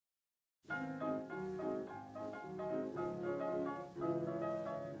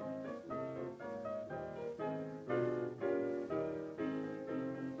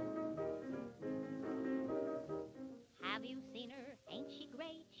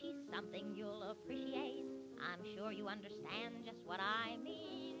appreciate. I'm sure you understand just what I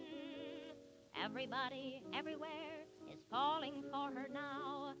mean. Everybody, everywhere, is falling for her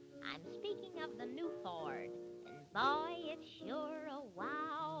now. I'm speaking of the new Ford, and boy, it's sure a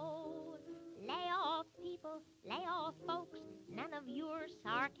wow. Lay off, people, lay off, folks. None of your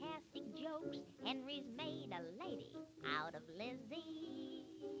sarcastic jokes. Henry's made a lady out of Lizzie.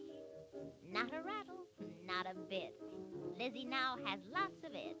 Not a rattle, not a bit. Lizzie now has lots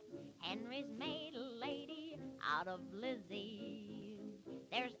of it. Henry's made a lady out of Lizzie.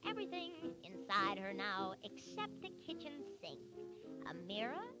 There's everything inside her now except a kitchen sink, a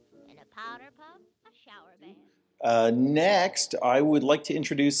mirror, and a powder puff, a shower bath. Next, I would like to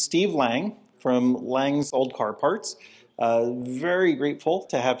introduce Steve Lang from Lang's Old Car Parts. Very grateful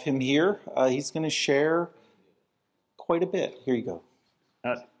to have him here. He's going to share quite a bit. Here you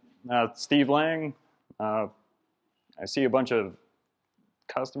go. Steve Lang. I see a bunch of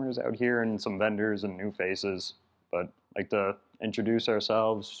customers out here and some vendors and new faces, but I'd like to introduce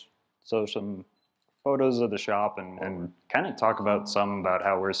ourselves, show some photos of the shop, and kind of talk about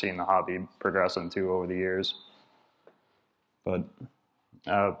how we're seeing the hobby progressing too over the years. But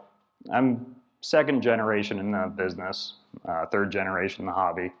I'm second generation in the business, third generation in the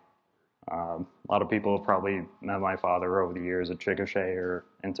hobby. A lot of people have probably met my father over the years at Ricochet or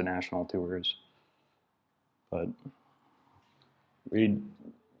international tours. But we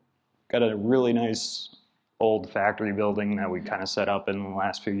got a really nice old factory building that we kind of set up in the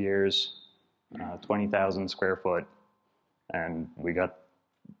last few years, 20,000 square foot. And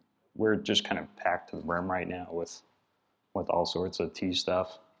we're just kind of packed to the brim right now with all sorts of tea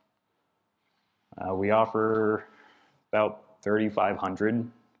stuff. We offer about 3,500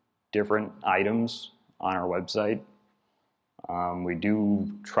 different items on our website. We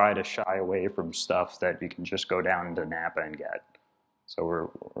do try to shy away from stuff that you can just go down to Napa and get. So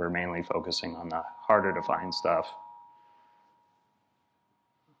we're mainly focusing on the harder to find stuff.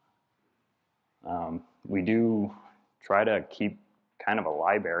 We do try to keep kind of a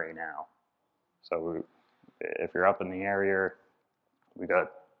library now. So if you're up in the area, we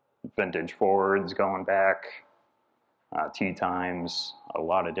got vintage Fords going back, tea times, a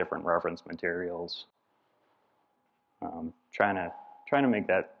lot of different reference materials. Trying to make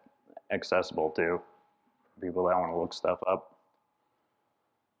that accessible too, for people that want to look stuff up.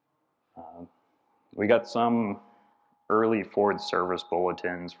 We got some early Ford service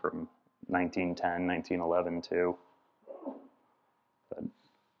bulletins from 1910, 1911 too. But,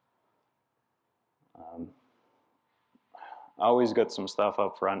 always got some stuff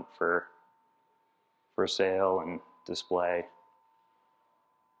up front for sale and display.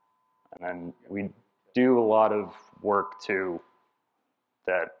 And then we do a lot of work too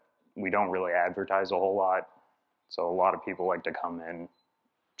that we don't really advertise a whole lot. So a lot of people like to come in,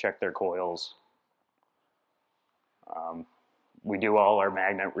 check their coils. We do all our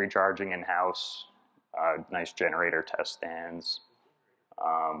magnet recharging in-house, nice generator test stands.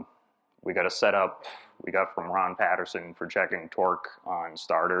 We got a setup we got from Ron Patterson for checking torque on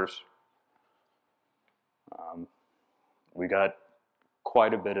starters. We got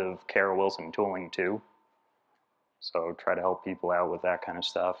quite a bit of Kara Wilson tooling too, so try to help people out with that kind of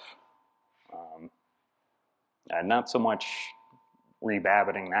stuff. And not so much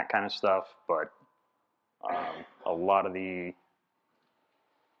rebabbiting, that kind of stuff, but a lot of the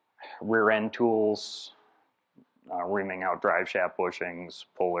rear end tools, reaming out drive shaft bushings,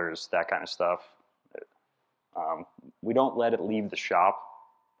 pullers, that kind of stuff. We don't let it leave the shop,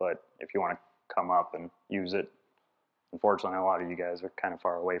 but if you want to come up and use it, unfortunately a lot of you guys are kind of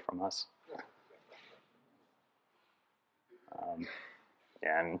far away from us.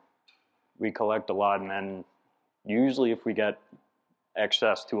 And we collect a lot, and then usually if we get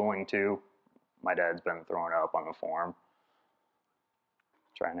excess tooling too, my dad's been throwing it up on the forum,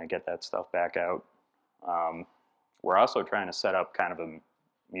 trying to get that stuff back out. We're also trying to set up kind of a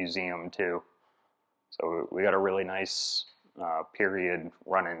museum too. So we got a really nice period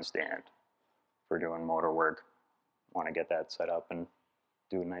run-in stand for doing motor work. Want to get that set up and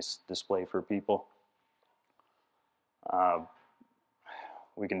do a nice display for people.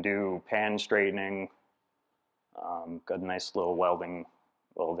 We can do pan straightening. Got a nice little welding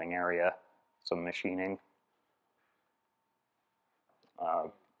area, some machining.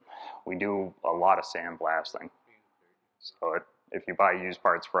 We do a lot of sandblasting. So if you buy used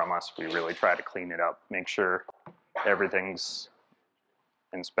parts from us, we really try to clean it up, make sure everything's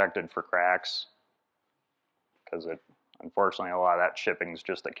inspected for cracks, because unfortunately a lot of that shipping is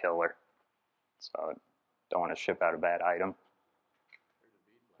just a killer. So don't want to ship out a bad item.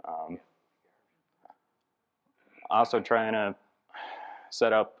 Also trying to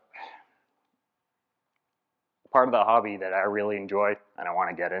set up part of the hobby that I really enjoy and I want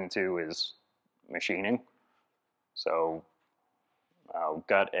to get into is machining. So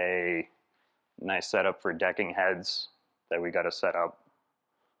got a nice setup for decking heads that we got to set up.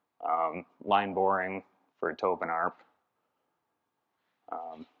 Line boring for a Tobin ARP.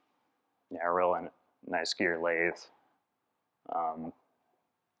 Yeah, real nice gear lathe.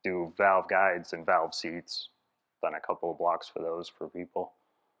 Do valve guides and valve seats. Done a couple of blocks for those for people.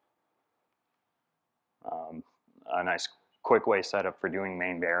 A nice quick way setup for doing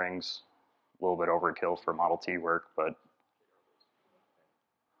main bearings. A little bit overkill for Model T work, but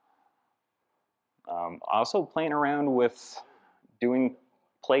also playing around with doing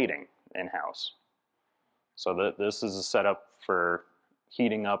plating in-house. So this is a setup for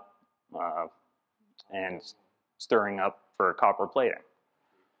heating up and stirring up for copper plating,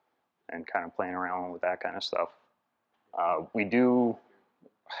 and kind of playing around with that kind of stuff. We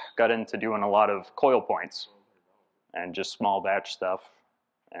got into doing a lot of coil points and just small batch stuff,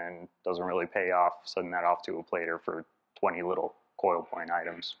 and doesn't really pay off sending that off to a plater for 20 little coil point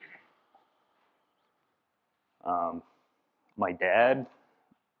items. My dad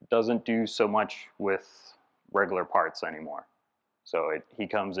doesn't do so much with regular parts anymore. So he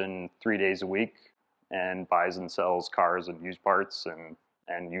comes in 3 days a week and buys and sells cars and used parts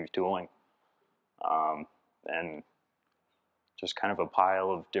and used tooling. And just kind of a pile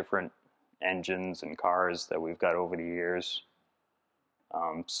of different engines and cars that we've got over the years.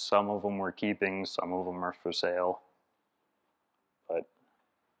 Some of them we're keeping, some of them are for sale. But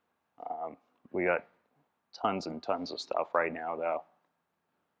we got tons and tons of stuff right now, though.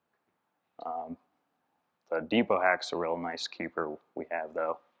 The depot hack's a real nice keeper we have,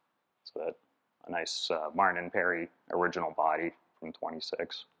 though. So a nice Martin & Perry original body from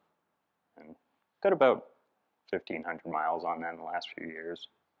 26. And got about 1,500 miles on that in the last few years.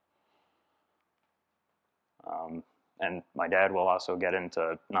 And my dad will also get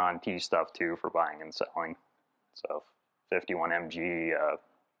into non-T stuff, too, for buying and selling. So 51 MG,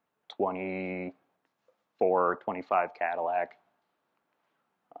 24, 25 Cadillac.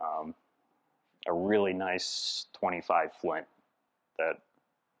 A really nice 25 Flint that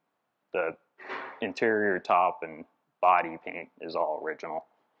the interior, top, and body paint is all original.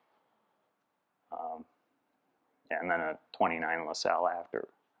 Yeah, and then a 29 LaSalle after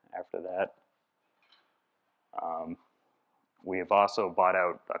that. We have also bought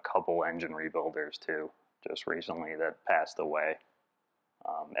out a couple engine rebuilders too, just recently, that passed away.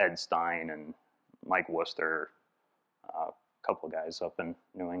 Ed Stein and Mike Worcester, a couple of guys up in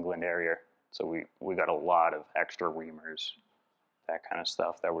New England area. So we got a lot of extra reamers, that kind of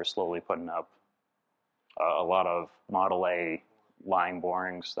stuff that we're slowly putting up. A lot of Model A line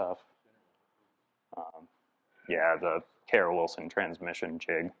boring stuff. Yeah, the Carroll Wilson transmission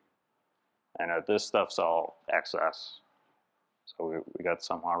jig. And this stuff's all excess. So we got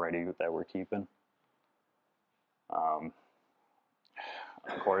some already that we're keeping. Of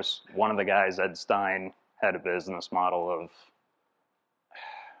course, one of the guys, Ed Stein, had a business model of,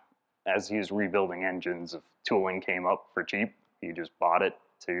 as he was rebuilding engines, if tooling came up for cheap, he just bought it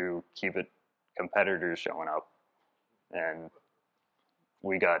to keep it competitors showing up. And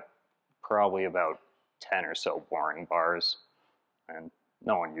we got probably about 10 or so boring bars, and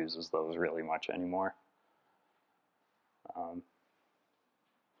no one uses those really much anymore.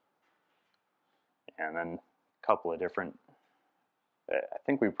 And then a couple of different, I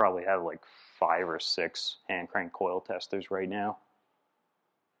think we probably have like 5 or 6 hand crank coil testers right now.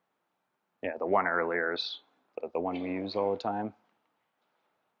 Yeah, the one earlier is the one we use all the time.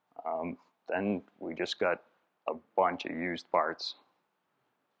 Then we just got a bunch of used parts.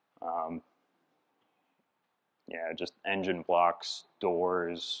 Yeah, just engine blocks,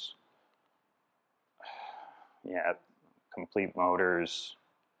 doors, yeah, complete motors,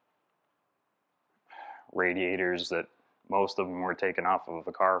 radiators that most of them were taken off of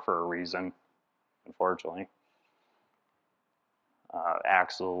the car for a reason, unfortunately.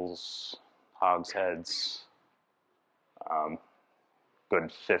 Axles, hogsheads,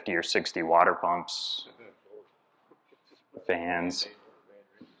 good 50 or 60 water pumps, fans,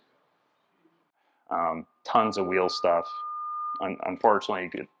 tons of wheel stuff. Unfortunately,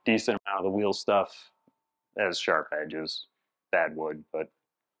 a decent amount of the wheel stuff has sharp edges, bad wood, but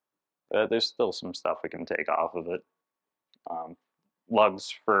there's still some stuff we can take off of it.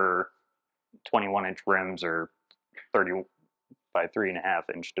 Lugs for 21-inch rims or 30 by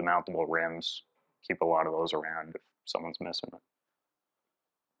 3.5-inch demountable rims. Keep a lot of those around if someone's missing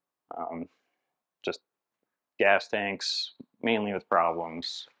it. Just gas tanks, mainly with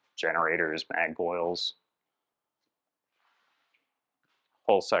problems, generators, mag coils,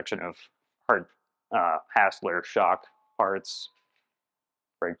 whole section of hard Hassler shock parts,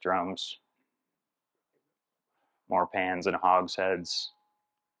 brake drums, more pans and hogsheads.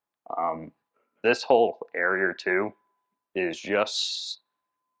 This whole area too is just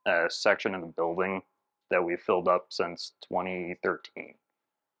a section of the building that we filled up since 2013.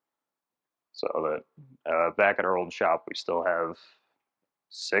 So that back at our old shop, we still have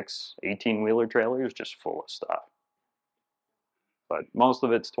 6 18-wheeler trailers just full of stuff. But most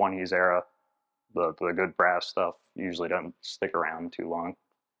of it's 20s era. The good brass stuff usually doesn't stick around too long.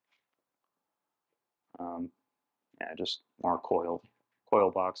 Yeah, just more coil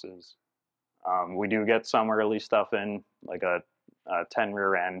boxes. We do get some early stuff in, like a 10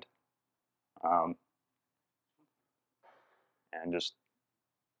 rear end, and just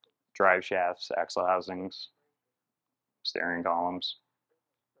drive shafts, axle housings, steering columns.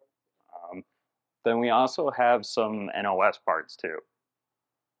 Then we also have some NOS parts too.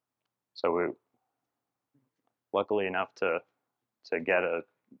 So we, luckily enough to get a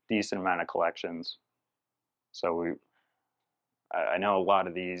decent amount of collections. So I know a lot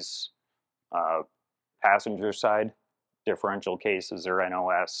of these passenger side differential cases are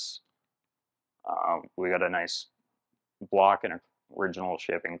NOS. We got a nice block and original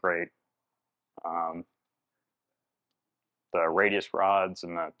shipping crate. The radius rods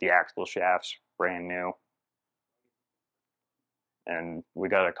and the axle shafts, brand new. And we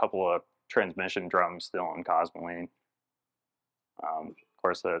got a couple of transmission drums still in Cosmoline. Of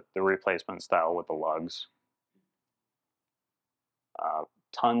course, the replacement style with the lugs.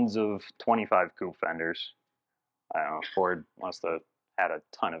 Tons of 25 coupe fenders. I don't know, Ford must have had a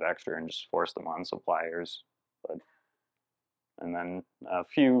ton of extra and just forced them on suppliers. And then a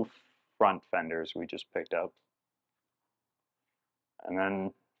few front fenders we just picked up. And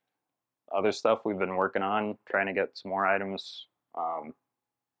then other stuff we've been working on, trying to get some more items.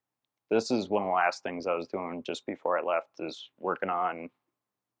 This is one of the last things I was doing just before I left, is working on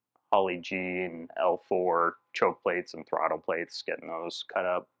Holly G and L4 choke plates and throttle plates, getting those cut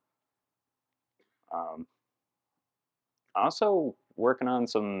up. Also working on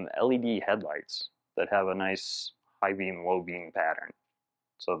some LED headlights that have a nice high beam, low beam pattern,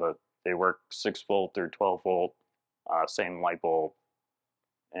 so that they work 6 volt or 12 volt, same light bulb,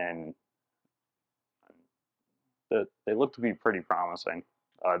 and they look to be pretty promising.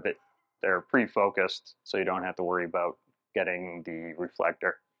 They're pre-focused, so you don't have to worry about getting the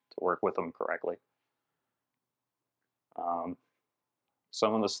reflector to work with them correctly.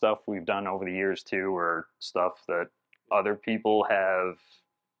 Some of the stuff we've done over the years too are stuff that other people have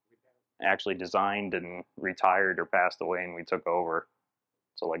actually designed and retired or passed away, and we took over.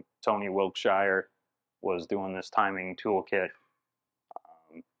 So like Tony Wilkshire was doing this timing toolkit.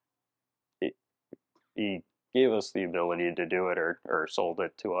 He gave us the ability to do it, or sold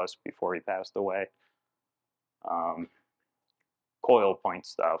it to us before he passed away. Coil point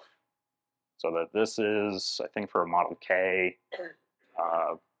stuff. So that this is, I think, for a Model K,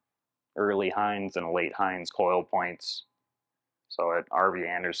 early Hines and late Hines coil points. So R.V.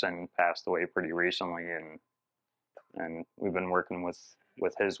 Anderson passed away pretty recently, and we've been working with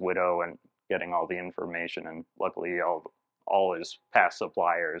his widow and getting all the information, and luckily all his past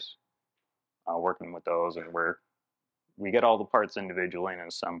suppliers, working with those, and we get all the parts individually and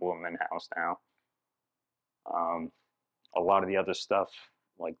assemble them in-house now. A lot of the other stuff,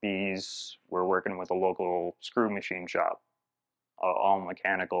 like these, we're working with a local screw machine shop, all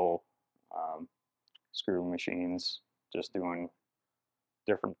mechanical screw machines, just doing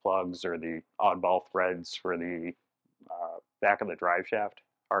different plugs or the oddball threads for the back of the drive shaft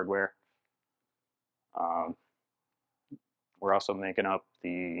hardware. We're also making up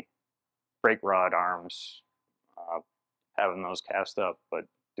the brake rod arms, having those cast up, but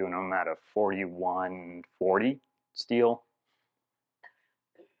doing them at a 4140 steel.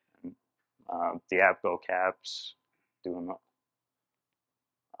 The APCO caps, doing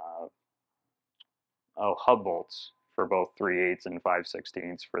hub bolts for both 3/8 and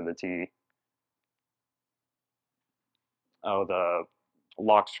 5/16 for the T. The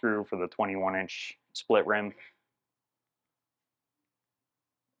lock screw for the 21-inch split rim.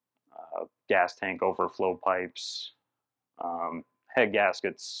 Gas tank overflow pipes. Head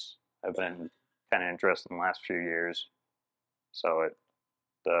gaskets have been kind of interesting the last few years. So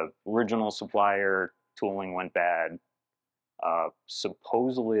the original supplier tooling went bad.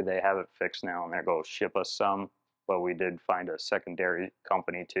 Supposedly they have it fixed now, and they're going to ship us some, but we did find a secondary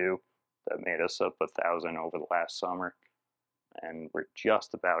company too that made us up 1,000 over the last summer, and we're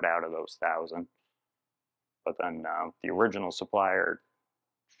just about out of those 1,000. But then the original supplier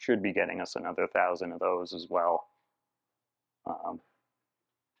should be getting us another 1,000 of those as well.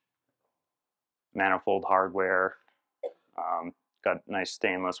 manifold hardware. Got nice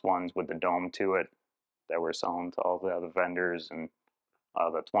stainless ones with the dome to it that we're selling to all the other vendors, and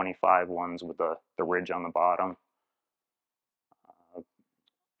the 25 ones with the ridge on the bottom.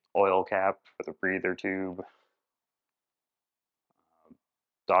 Oil cap for the breather tube.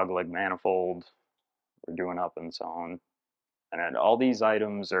 Dogleg manifold we're doing up and selling. And all these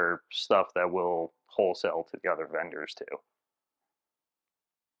items are stuff that we'll wholesale to the other vendors too.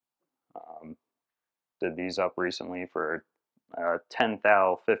 Did these up recently for 10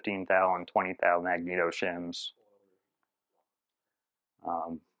 thou, 15 thou, and 20 thou magneto shims.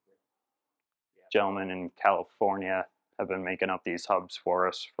 Gentlemen in California have been making up these hubs for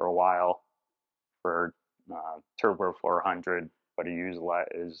us for a while for Turbo 400, but he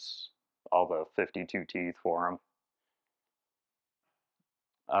uses all the 52 teeth for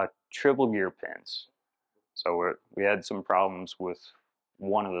them. Triple gear pins. So we had some problems with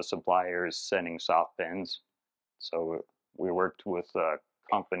one of the suppliers sending soft pins. So we worked with a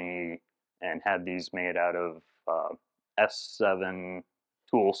company and had these made out of S7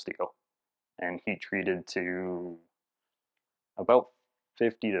 tool steel and heat treated to about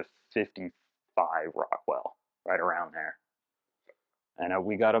 50 to 55 Rockwell, right around there. And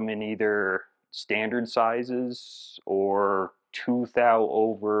we got them in either standard sizes or 2 thou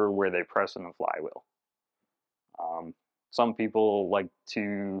over where they press in the flywheel. Some people like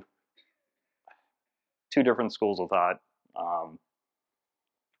two different schools of thought.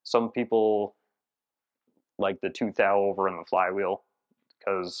 Some people like the 2 thou over in the flywheel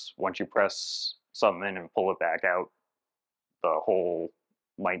because once you press something in and pull it back out, the hole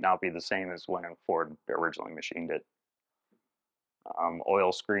might not be the same as when Ford originally machined it.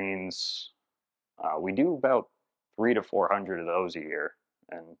 Oil screens, we do about 300 to 400 of those a year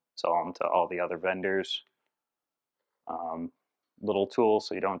and sell them to all the other vendors. Little tool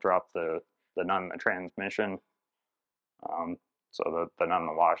so you don't drop the nut in the transmission. So the nut in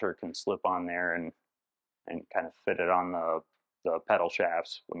the washer can slip on there and kind of fit it on the pedal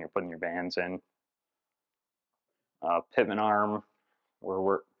shafts when you're putting your bands in. Pivot arm, where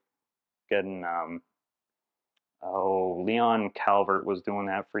we're getting, Leon Calvert was doing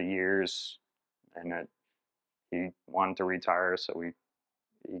that for years, and he wanted to retire, so he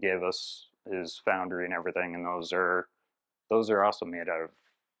gave us his foundry and everything, and those are also made out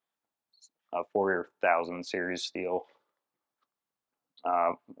of 4000 series steel.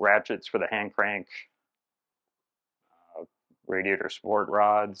 Ratchets for the hand crank, radiator support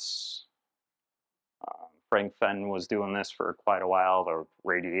rods. Frank Fenn was doing this for quite a while, the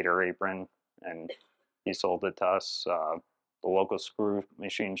radiator apron, and he sold it to us. The local screw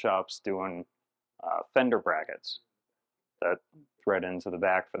machine shop's doing fender brackets that thread into the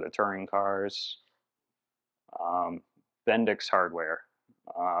back for the touring cars. Bendix hardware.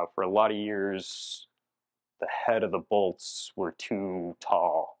 For a lot of years, the head of the bolts were too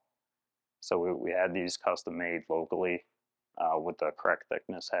tall, so we had these custom made locally with the correct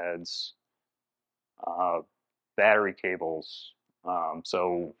thickness heads. Battery cables.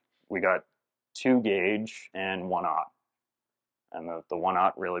 So we got 2 gauge and 1/0, and the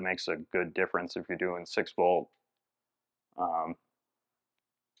 1/0 really makes a good difference if you're doing 6 volt.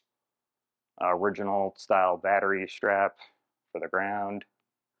 Original style battery strap for the ground.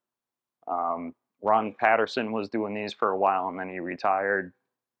 Ron Patterson was doing these for a while and then he retired,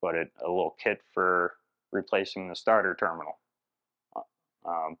 but a little kit for replacing the starter terminal.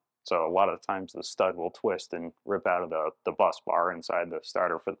 So a lot of times the stud will twist and rip out of the bus bar inside the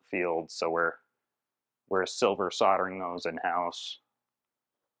starter for the field, so we're silver soldering those in-house.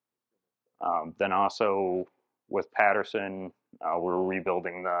 Then also with Patterson, we're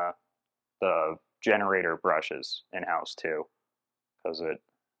rebuilding the generator brushes in-house too, because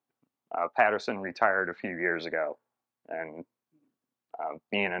Patterson retired a few years ago, and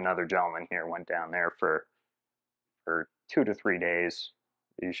me and another gentleman here went down there for 2 to 3 days.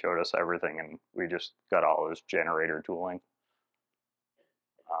 He showed us everything, and we just got all his generator tooling.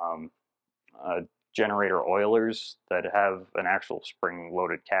 Generator oilers that have an actual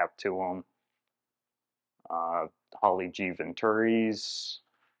spring-loaded cap to them. Holly G. Venturis.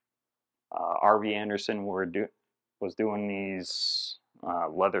 RV Anderson was doing these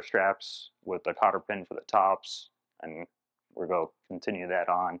leather straps with the cotter pin for the tops, and we're going to continue that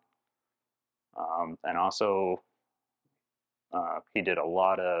on. And also, he did a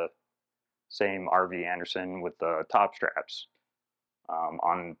lot of same RV Anderson with the top straps.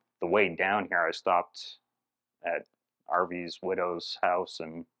 On the way down here, I stopped at RV's widow's house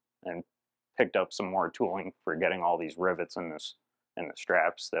and picked up some more tooling for getting all these rivets in the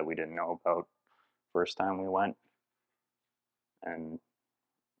straps that we didn't know about first time we went. And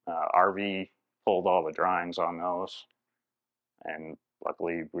RV pulled all the drawings on those, and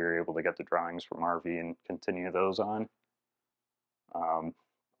luckily we were able to get the drawings from RV and continue those on.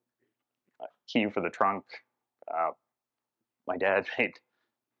 Key for the trunk, my dad made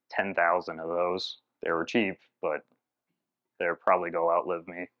 10,000 of those. They were cheap, but they'll probably go outlive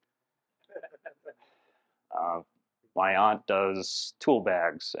me. My aunt does tool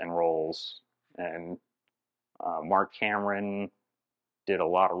bags and rolls, and Mark Cameron did a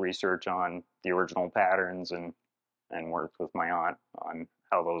lot of research on the original patterns and worked with my aunt on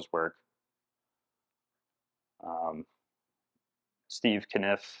how those work. Steve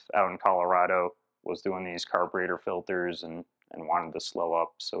Kniff out in Colorado was doing these carburetor filters and wanted to slow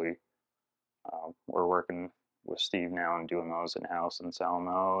up, so we're working with Steve now and doing those in-house and selling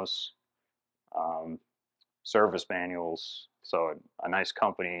those. Service manuals, so a nice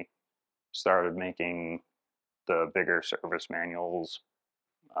company started making the bigger service manuals,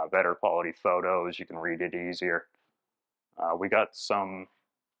 better quality photos, you can read it easier. We got some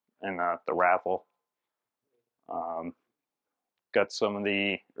in the raffle. Got some of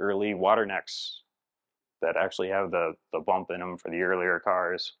the early water necks that actually have the bump in them for the earlier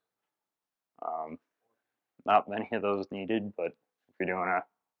cars. Not many of those needed, but if you're doing a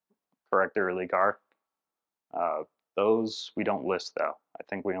correct early car, those we don't list though. I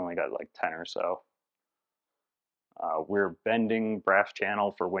think we only got like 10 or so. We're bending brass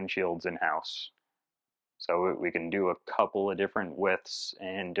channel for windshields in-house. So we can do a couple of different widths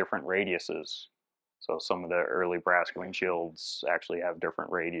and different radiuses. So some of the early brass windshields actually have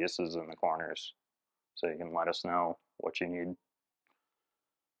different radiuses in the corners. So you can let us know what you need.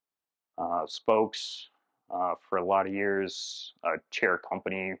 Spokes, for a lot of years, a chair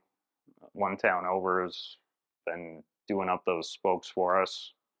company, one town over, has been doing up those spokes for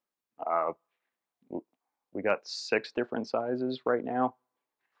us. We got 6 different sizes right now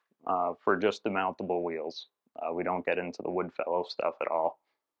for just the mountable wheels. We don't get into the Woodfellow stuff at all.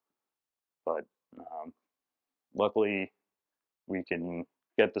 But luckily, we can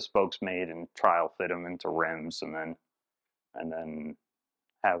get the spokes made and trial fit them into rims, and then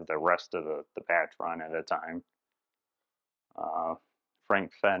have the rest of the batch run at a time.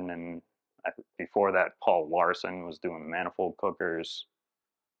 Frank Fenn and before that, Paul Larson was doing the manifold cookers.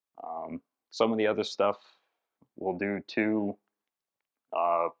 Some of the other stuff we'll do too.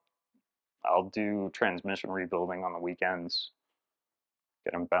 I'll do transmission rebuilding on the weekends,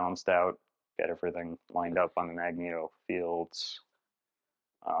 get them balanced out, get everything lined up on the magneto fields.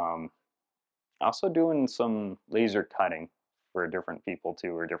 Also doing some laser cutting for different people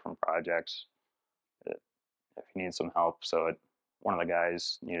too, or different projects if you need some help. So one of the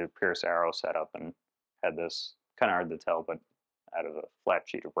guys needed a Pierce arrow set up and had this, kind of hard to tell, but out of a flat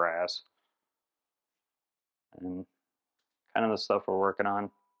sheet of brass. And kind of the stuff we're working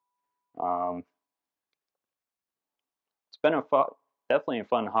on. It's been definitely a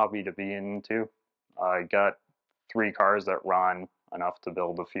fun hobby to be into. I got 3 cars that run enough to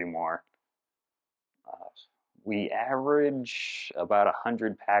build a few more. We average about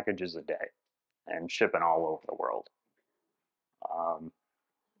 100 packages a day and shipping all over the world.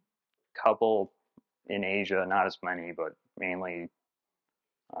 Couple in Asia, not as many, but mainly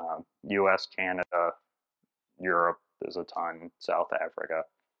US, Canada, Europe, there's a ton, South Africa,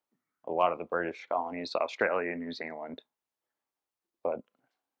 a lot of the British colonies, Australia, New Zealand. But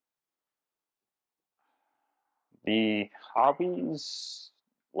the hobby's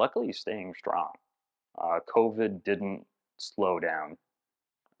luckily staying strong. COVID didn't slow down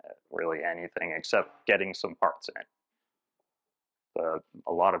really anything except getting some parts in.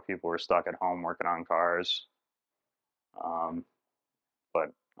 A lot of people were stuck at home working on cars.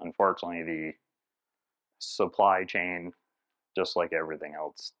 But unfortunately, the supply chain, just like everything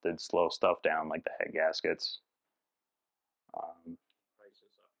else, did slow stuff down, like the head gaskets.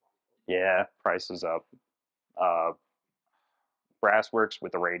 Yeah, prices up. Brassworks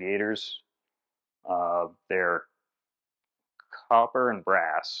with the radiators, they're copper and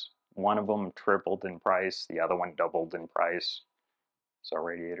brass. One of them tripled in price, the other one doubled in price. So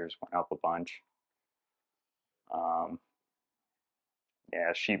radiators went up a bunch.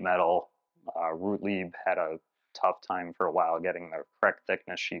 Yeah, sheet metal. Rootlieb had a tough time for a while getting the correct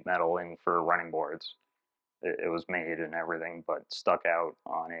thickness sheet metal in for running boards. It was made and everything, but stuck out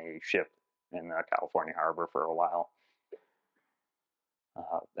on a ship in the California harbor for a while.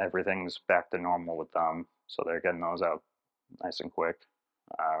 Everything's back to normal with them, so they're getting those out nice and quick.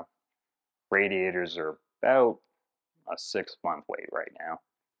 Radiators are about a 6-month wait right now,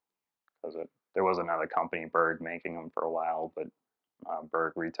 because there was another company, Berg, making them for a while, but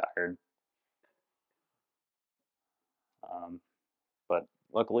Berg retired. But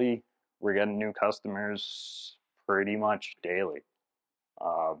luckily, we're getting new customers pretty much daily.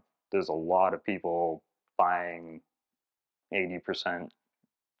 There's a lot of people buying 80%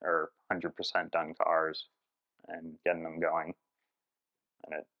 or 100% done cars and getting them going.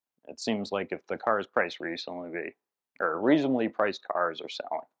 And it seems like if the cars priced reasonably, or reasonably priced cars are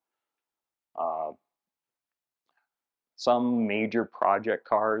selling. Some major project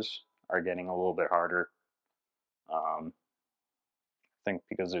cars are getting a little bit harder. I think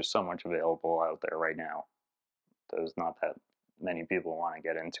because there's so much available out there right now, there's not that many people want to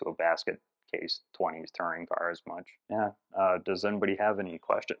get into a basket case 20s touring car as much. Yeah. Does anybody have any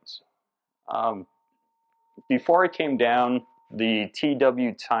questions? Before I came down, the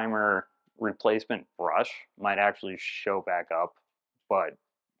TW timer replacement brush might actually show back up, but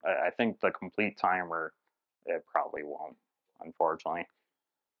I think the complete timer, it probably won't, unfortunately.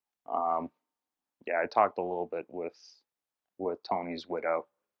 Yeah, I talked a little bit with Tony's widow,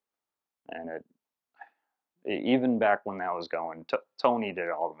 and even back when that was going, Tony did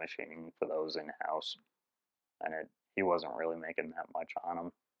all the machining for those in house, and he wasn't really making that much on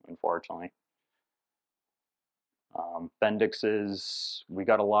them, unfortunately. Bendixes, we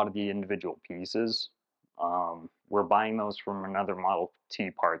got a lot of the individual pieces. We're buying those from another Model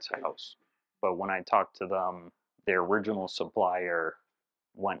T parts house, but when I talked to them, their original supplier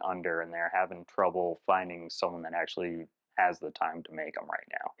went under, and they're having trouble finding someone that actually has the time to make them right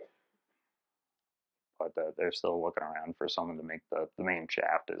now. But they're still looking around for someone to make the main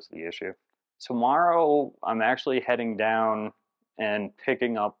shaft is the issue. Tomorrow, I'm actually heading down and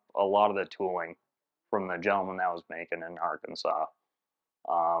picking up a lot of the tooling from the gentleman that was making in Arkansas.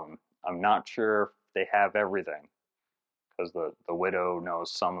 I'm not sure if they have everything, because the widow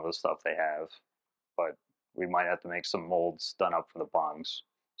knows some of the stuff they have, but we might have to make some molds done up for the bungs,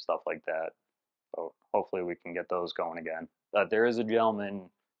 stuff like that. So hopefully we can get those going again. There is a gentleman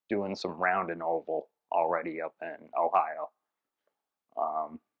doing some round and oval already up in Ohio.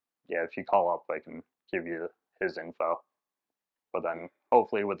 Yeah, if you call up, I can give you his info. But then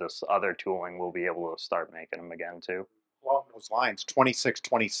hopefully with this other tooling, we'll be able to start making them again too. Along those lines, 26,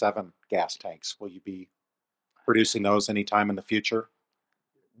 27 gas tanks, will you be producing those anytime in the future?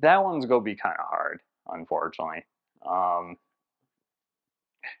 That one's going to be kind of hard, unfortunately.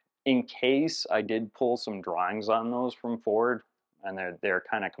 In case I did pull some drawings on those from Ford, and they're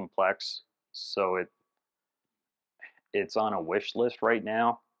kind of complex, so it's on a wish list right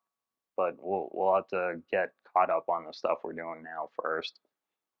now, but we'll have to get caught up on the stuff we're doing now first.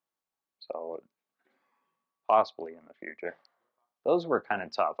 So possibly in the future. Those were kind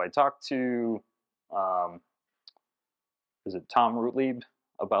of tough. I talked to is it Tom Rutlieb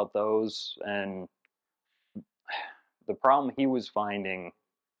about those, and the problem he was finding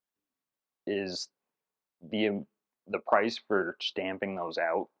is the price for stamping those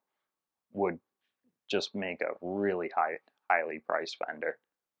out would just make a really highly priced fender.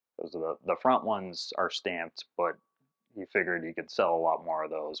 Because the front ones are stamped, but he figured he could sell a lot more of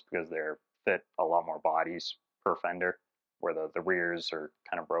those because they're fit a lot more bodies per fender, where the rears are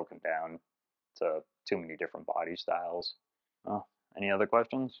kind of broken down to too many different body styles. Any other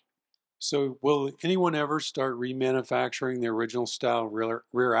questions? So will anyone ever start remanufacturing the original style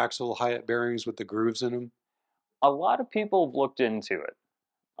rear axle Hyatt bearings with the grooves in them? A lot of people have looked into it.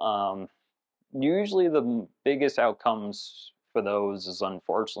 Usually the biggest outcomes for those is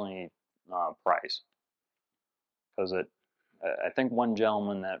unfortunately price. Because I think one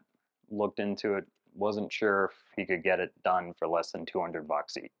gentleman that looked into it wasn't sure if he could get it done for less than $200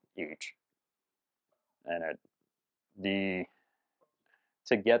 each. And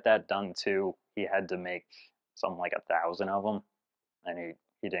to get that done too, he had to make something like 1,000 of them, and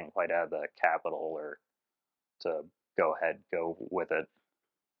he didn't quite have the capital or to go with it.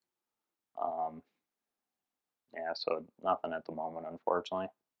 Yeah, so nothing at the moment, unfortunately.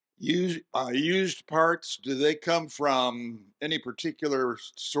 Used parts, do they come from any particular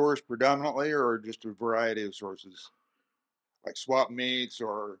source predominantly, or just a variety of sources? Like swap meets,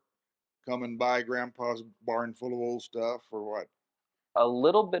 or come and buy grandpa's barn full of old stuff, or what? A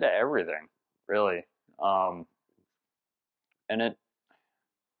little bit of everything, really. And I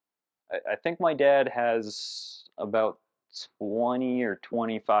think my dad has about 20 or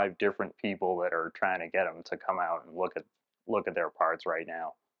 25 different people that are trying to get him to come out and look at their parts right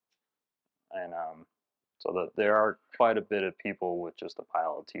now. And so there are quite a bit of people with just a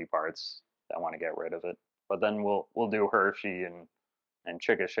pile of T parts that want to get rid of it. But then we'll do Hershey and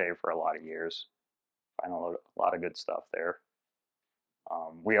Chickasha for a lot of years. Find a lot of good stuff there.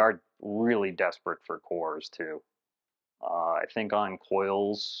 We are really desperate for cores too. I think on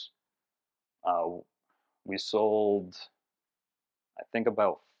coils, we sold, I think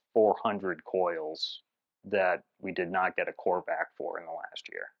about 400 coils that we did not get a core back for in the last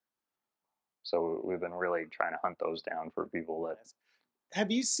year. So we've been really trying to hunt those down for people that.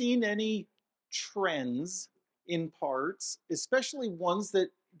 Have you seen any trends in parts, especially ones that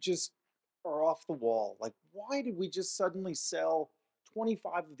just are off the wall? Like, why did we just suddenly sell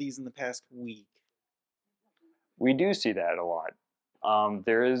 25 of these in the past week? We do see that a lot.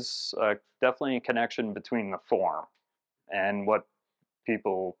 There is definitely a connection between the form and what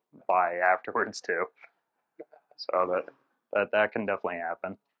people buy afterwards too. So that can definitely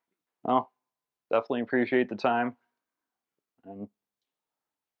happen. Well, definitely appreciate the time, and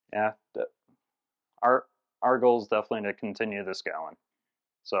yeah, our our goal is definitely to continue this going.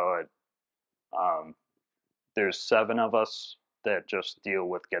 So um, there's 7 of us that just deal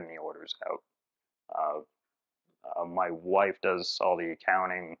with getting the orders out. My wife does all the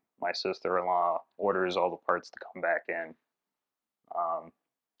accounting. My sister-in-law orders all the parts to come back in.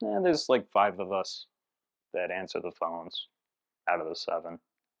 And there's like 5 of us that answer the phones out of the 7.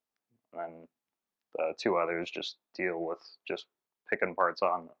 And the 2 others just deal with just picking parts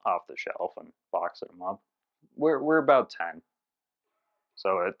off the shelf and boxing them up. We're about 10.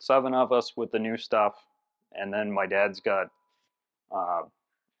 So it's 7 of us with the new stuff, and then my dad's got uh,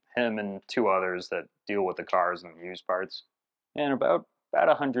 him and 2 others that deal with the cars and the used parts, and about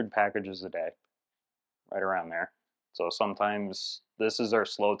 100 packages a day, right around there. So sometimes this is our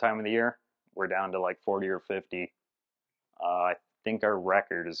slow time of the year. We're down to like 40 or 50. I think our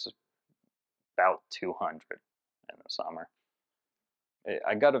record is about 200 in the summer.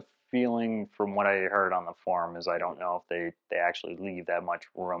 I got a feeling from what I heard on the forum is I don't know if they actually leave that much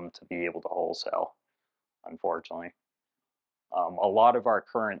room to be able to wholesale, unfortunately. A lot of our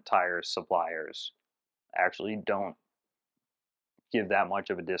current tire suppliers actually don't give that much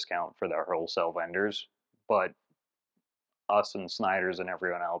of a discount for their wholesale vendors, but us and Snyder's and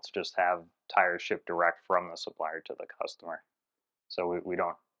everyone else just have tires shipped direct from the supplier to the customer. So we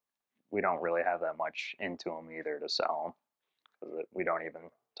don't really have that much into them either to sell them because we don't even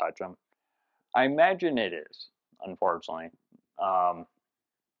touch them. I imagine it is, unfortunately. I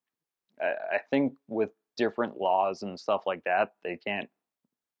think with different laws and stuff like that, they can't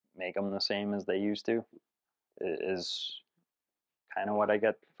make them the same as they used to. Is kind of what I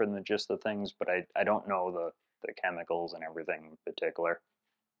get from the gist of things, but I don't know the chemicals and everything in particular.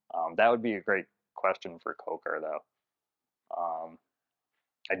 That would be a great question for Coker, though.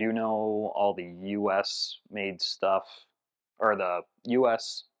 I do know all the U.S. made stuff, or the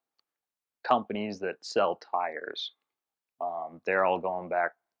U.S. companies that sell tires. They're all going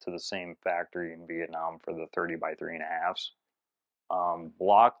back to the same factory in Vietnam for the 30 by 3.5s.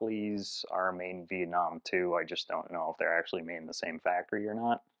 Blockley's are made in Vietnam too. I just don't know if they're actually made in the same factory or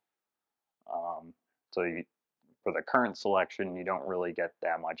not. So for the current selection, you don't really get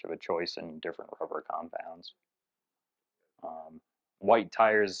that much of a choice in different rubber compounds. White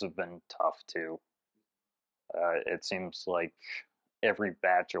tires have been tough too. It seems like every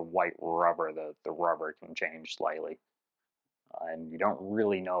batch of white rubber, the rubber can change slightly. And you don't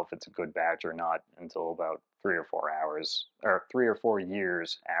really know if it's a good batch or not until about 3 or 4 hours, or 3 or 4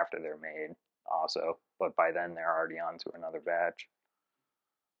 years after they're made also. But by then they're already on to another batch.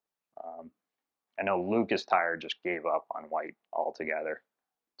 I know Lucas Tire just gave up on white altogether.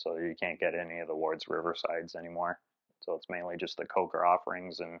 So you can't get any of the Ward's Riversides anymore. So it's mainly just the Coker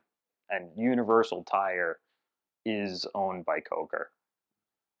offerings, and Universal Tire is owned by Coker.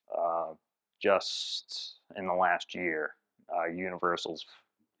 Just in the last year, Universal's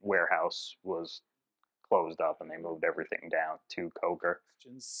warehouse was closed up and they moved everything down to Coker.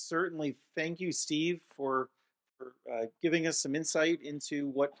 Certainly, thank you, Steve, for giving us some insight into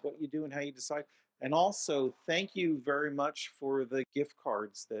what you do and how you decide. And also, thank you very much for the gift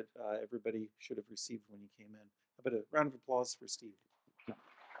cards that everybody should have received when you came in. How about a round of applause for Steve?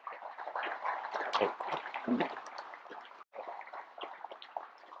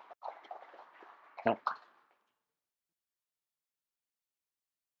 No.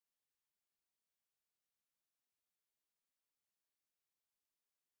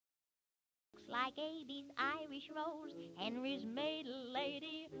 Like Abby's Irish Rose, Henry's made a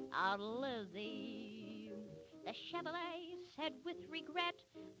lady out of Lizzie. The Chevrolet said with regret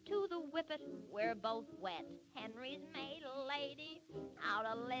to the whippet, we're both wet. Henry's made a lady out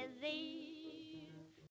of Lizzie.